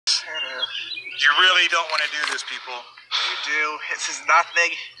You really don't want to do this, people. You do. This is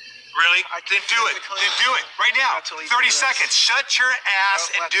nothing. Really? Then do it. Then do it. Right now. 30 seconds. Shut your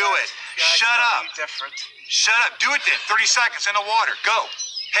ass and do it. Shut up. Shut up. Do it then. 30 seconds in the water. Go.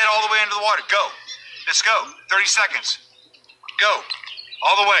 Head all the way into the water. Go. Let's go. 30 seconds. Go.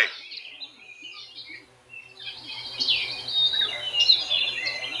 All the way.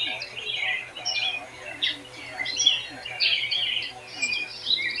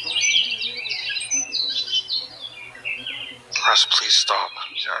 Russ, please stop.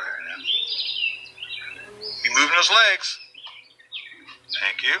 Sorry, man. Be moving those legs.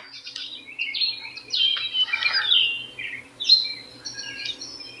 Thank you.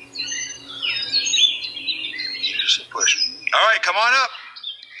 Just push. All right, come on up.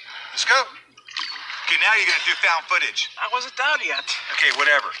 Let's go. Okay, now you're gonna do found footage. I wasn't down yet. Okay,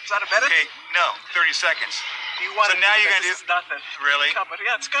 whatever. Is that a minute? Okay, no, 30 seconds. You want so now you're gonna do nothing. Really? Come, but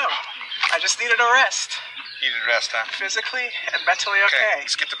yeah, let's go. I just needed a rest. Needed a rest, huh? Physically and mentally okay.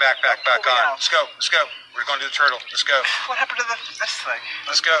 Let's get the backpack back on. Let's go. Let's go. We're going to the turtle. Let's go. What happened to this thing?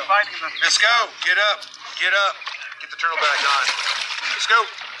 Let's go. Let's go. Get up. Get up. Get the turtle back on. Let's go.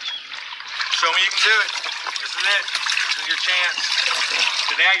 Show me you can do it. This is it. This is your chance.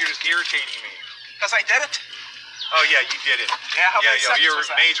 So now you're just irritating me. Because I did it? Oh, yeah, you did it. Yeah, how many seconds you're was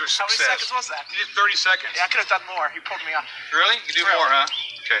that? Major success. How many seconds was that? You did 30 seconds. Yeah, I could have done more. You pulled me up. Really? You do more, huh?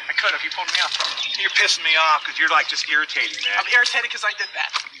 Okay. I could have. You pulled me up. You're pissing me off because you're like just irritating, man. I'm irritated because I did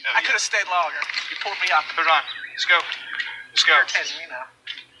that. I could have stayed longer. You pulled me up. Put it on. Let's go. Let's go. You're irritating me now.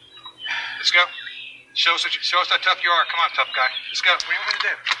 Let's go. Show us how tough you are. Come on, tough guy. Let's go. What are you going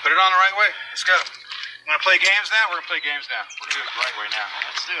to do? Put it on the right way. Let's go. Want to play games now? We're going to play games now. We're going to do it the right way now.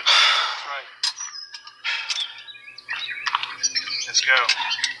 Let's do it. That's right. Let's go.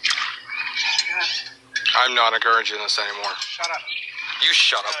 I'm not encouraging this anymore. Shut up. You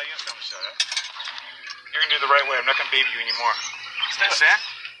shut up. You don't tell me shut up. You're going to do the right way. I'm not going to baby you anymore. Understand?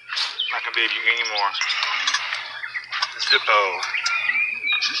 I'm not going to baby you anymore. Zippo.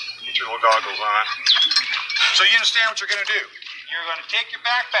 Get your little goggles on. So you understand what you're going to do? You're going to take your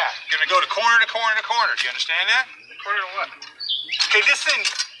backpack. You're going to go to corner to corner to corner. Do you understand that? Corner to what? Okay, listen,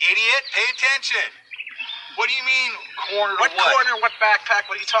 idiot. Pay attention. What do you mean corner to what? What corner, what backpack,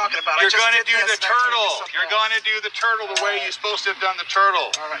 what are you talking about? You're going to do the turtle. You're going to do the turtle the way you're supposed to have done the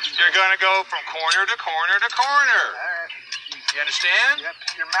turtle. All right. You're going to go from corner to corner to corner. All right. You understand? Yep.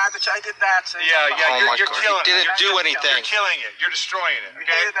 You're mad that I did that. So yeah, you're killing it. You didn't do anything. You're killing it. You're destroying it. Okay?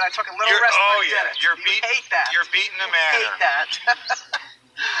 You hated that I took a little rest before I did it. You hate that. You're beating the manor. You hate that.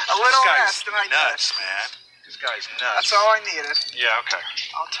 A little rest and I did it. Nuts, man. This guy's nuts. That's all I needed. Yeah, okay.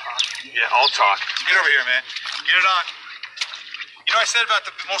 I'll talk. Yeah, I'll talk. Get over here, man. Get it on. You know what I said about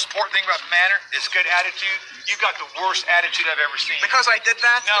the most important thing about the manor is good attitude? You got the worst attitude I've ever seen. Because I did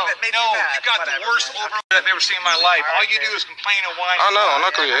that? No, it made me mad. you got the worst overload I've ever seen in my life. All you do is complain and whine. Oh, no, I'm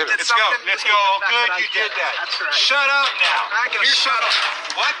not going to hate it. Let's go. Let's go. Oh, good, you did that. That's right. Shut up now. I'm not going to shut up.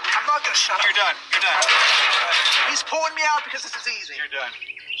 What? I'm not going to shut up. You're done. You're done. He's pulling me out because this is easy. You're done.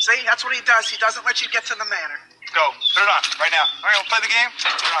 See, that's what he does. He doesn't let you get to the manor. Go. Put it on right now. All right, we'll play the game.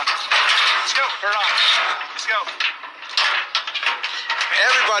 Put it on. Let's go. Put it on. Let's go.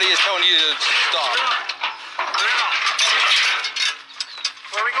 Everybody is telling you to stop. Put it on. Put it on.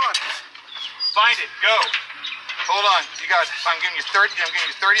 Where are we going? Find it. Go. Hold on. I'm giving you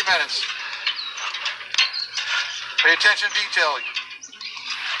 30 minutes. Pay attention to detail.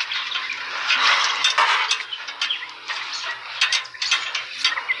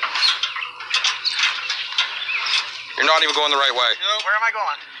 You're not even going the right way. Where am I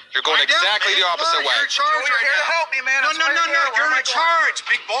going? You're going exactly the opposite way. You're in charge You're here to help me, man. No. You're in charge,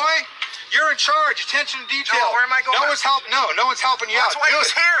 big boy. You're in charge. Attention to detail. Joel, where am I going? No one's helping you out. That's why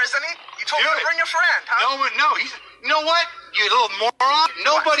he's here, isn't he? You told me to bring a friend, huh? No. You know what? You little moron.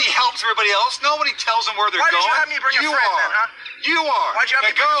 Nobody helps everybody else. Nobody tells them where they're going. Why did you have me bring a friend then, huh? You are. Why'd you have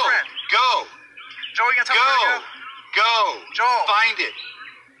me bring a friend? Go. Joel, you gonna tell me where to go? Go. Joel. Find it.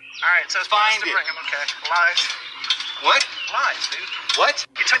 All right, so it's Find to it. bring him. Okay. Lies. What? Lies, dude. What?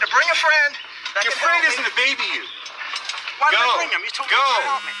 You told me to bring a friend. Your friend isn't a baby you. Why did I bring him? You told me to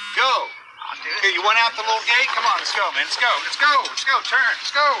help me. Go. Oh, dude. Okay, you went out the little gate? Come on, let's go, man. Let's go. Turn. Let's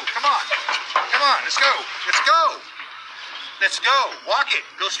go. Come on. Let's go. Let's go. Walk it.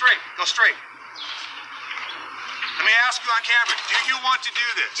 Go straight. Let me ask you on camera. Do you want to do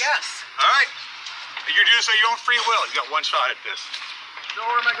this? Yes. All right. You're doing so your own free will. You got one shot at this. So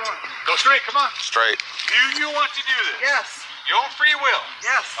where am I going? Go straight. Come on. Straight. Do you want to do this? Yes. Your own free will.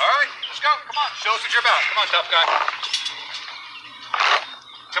 Yes. All right. Let's go. Come on. Show us what you're about. Come on, tough guy.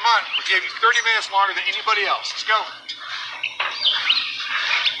 Come on. We gave you 30 minutes longer than anybody else. Let's go.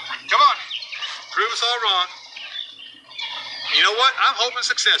 all wrong. You know what? I'm hoping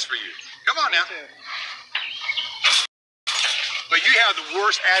success for you. Come on now. But you have the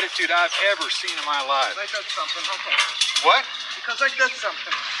worst attitude I've ever seen in my life. I did something, okay. What? Because I did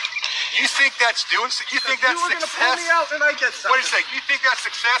something. You think that's doing? You think that's you were success? Gonna pull me out and I did something. Wait a second. You think that's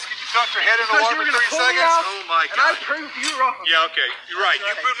success? Because you dunked your head in the Because water you for were 30 gonna pull me seconds? out, Oh my and God. I proved you wrong. Yeah, okay. You're right. That's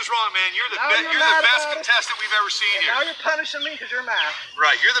You right. proved us wrong, man. You're the Now best. you're You're the mad best about it. contestant we've ever seen And here. now you're punishing me because you're mad.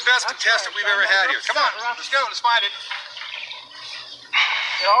 Right. You're the best That's contestant right. we've ever had here. Come on. Rough. Let's go. Let's find it.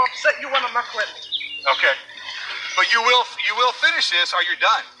 I'll upset you when I'm not quitting. Okay. But you will finish this or you're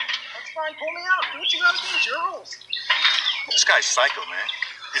done. That's fine. Pull me out. Do what you gotta do. It's your rules. This guy's psycho, man.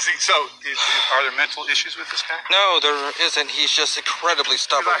 Are there mental issues with this guy? No, there isn't. He's just incredibly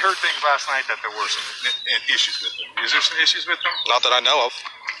stubborn. Because I heard things last night that there were some issues with him. Is there some issues with him? Not that I know of.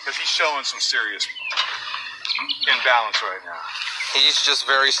 Because he's showing some serious imbalance right now. He's just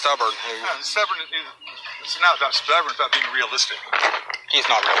very stubborn. Stubborn it's not about stubborn, it's about being realistic. He's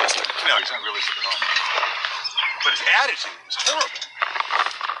not realistic. No, he's not realistic at all. But his attitude is horrible.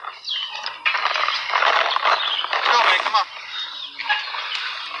 Go, man, come on.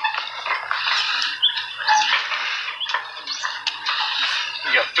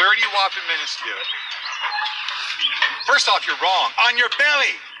 You got 30 whopping minutes to do it. First off, you're wrong. On your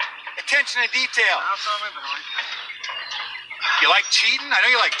belly. Attention to detail. That's on my belly. You like cheating? I know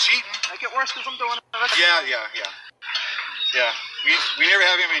you like cheating. I get worse because I'm doing it. Yeah. Yeah. We never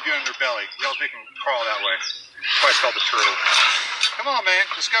have anybody doing their belly. We always make them crawl that way. That's why it's called the turtle. Come on, man.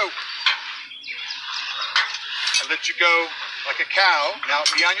 Let's go. I let you go like a cow. Now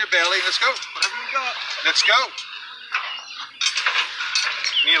be on your belly. Let's go. Whatever you got. Let's go.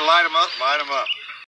 You need to light them up. Light them up.